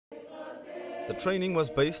The training was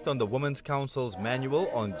based on the Women's Council's manual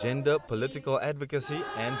on gender, political advocacy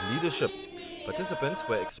and leadership. Participants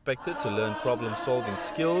were expected to learn problem-solving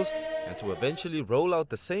skills and to eventually roll out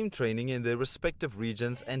the same training in their respective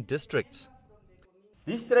regions and districts.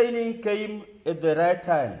 This training came at the right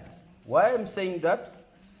time. Why I'm saying that?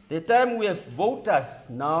 The time we have voters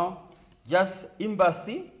now just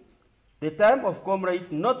empathy, the time of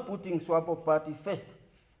comrade not putting Swapo party first,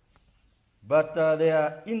 but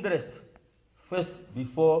their interest first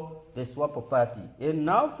before the Swapo party. And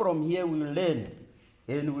now from here we'll learn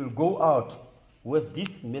and we'll go out with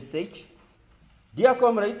this message. Dear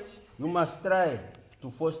comrades, you must try to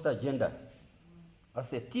foster gender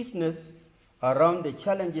assertiveness around the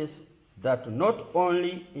challenges that not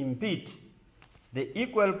only impede the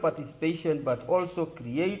equal participation but also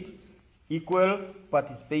create equal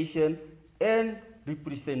participation and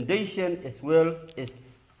representation as well as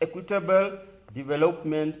equitable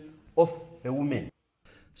development of the women.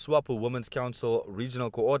 Swapo Women's Council Regional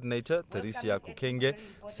Coordinator Therisia Kukenge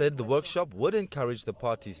said the workshop would encourage the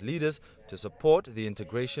party's leaders to support the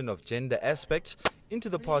integration of gender aspects into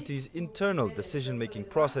the party's internal decision-making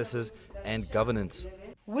processes and governance.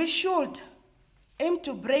 We should aim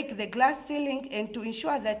to break the glass ceiling and to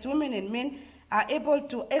ensure that women and men are able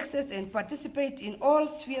to access and participate in all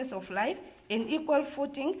spheres of life in equal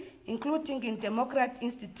footing, including in democratic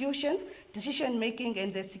institutions, decision-making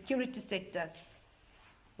and the security sectors.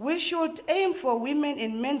 We should aim for women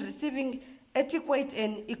and men receiving adequate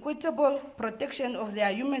and equitable protection of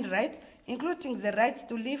their human rights, including the right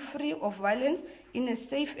to live free of violence in a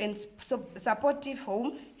safe and supportive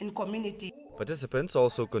home and community. Participants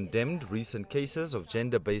also condemned recent cases of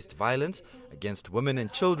gender-based violence against women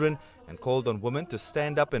and children and called on women to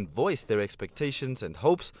stand up and voice their expectations and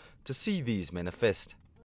hopes to see these manifest.